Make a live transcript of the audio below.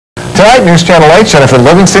Tonight, News Channel 8's Jennifer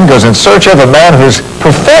Livingston goes in search of a man whose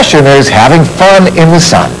profession is having fun in the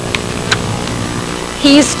sun.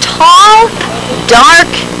 He's tall, dark,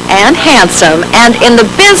 and handsome, and in the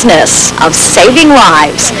business of saving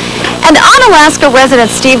lives. And Onalaska resident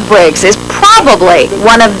Steve Briggs is probably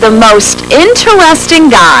one of the most interesting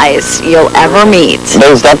guys you'll ever meet.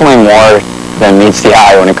 There's definitely more than meets the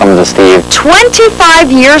eye when it comes to Steve. 25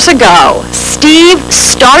 years ago, Steve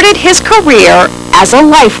started his career as a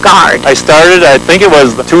lifeguard. I started, I think it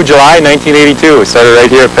was 2 July 1982. I started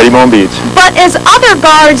right here at Pettibone Beach. But as other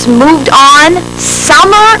guards moved on,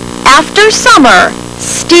 summer after summer,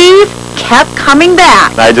 Steve kept coming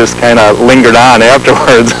back. I just kind of lingered on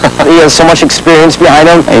afterwards. He has so much experience behind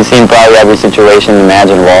him. He's seen probably every situation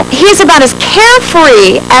imaginable. He's about as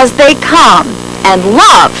carefree as they come and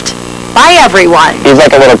loved by everyone. He's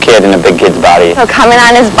like a little kid in a big kid's body. He'll come in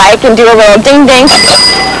on his bike and do a little ding-ding.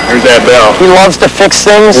 Here's that bell. He loves to fix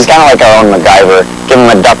things. He's kind of like our own MacGyver. Give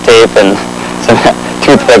him a duct tape and some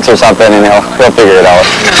toothpicks or something and he'll figure it out.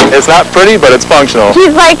 It's not pretty, but it's functional.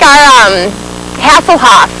 He's like our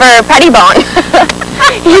Hasselhoff for Pettibone.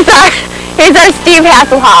 he's our Steve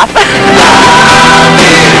Hasselhoff.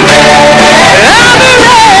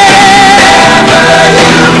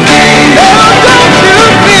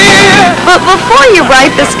 But before you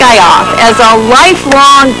write this guy off as a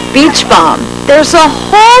lifelong beach bum, there's a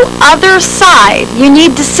whole other side you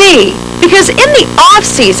need to see. Because in the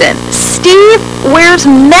off-season, Steve wears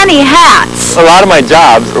many hats. A lot of my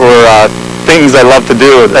jobs were things I love to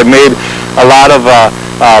do. I've made a lot of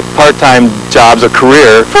part-time jobs a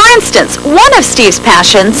career. For instance, one of Steve's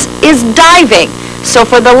passions is diving. So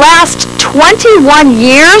for the last 21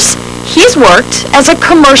 years, he's worked as a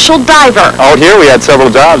commercial diver. Out here we had several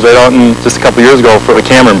jobs. Right out in, just a couple years ago for the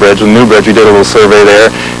Cameron Bridge, the new bridge, we did a little survey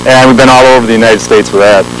there. And we've been all over the United States for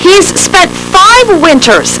that. He's spent 5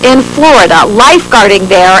 winters in Florida lifeguarding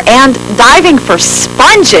there and diving for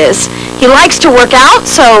sponges. He likes to work out,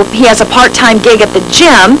 so he has a part-time gig at the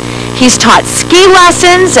gym. He's taught ski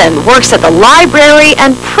lessons and works at the library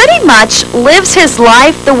and pretty much lives his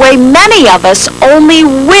life the way many of us only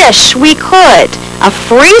wish we could. A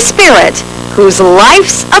free spirit whose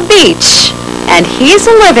life's a beach, and he's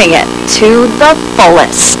living it to the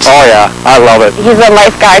fullest. Oh yeah, I love it. He's a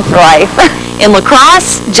lifeguard for life. In La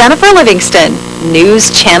Crosse, Jennifer Livingston,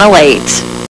 News Channel 8.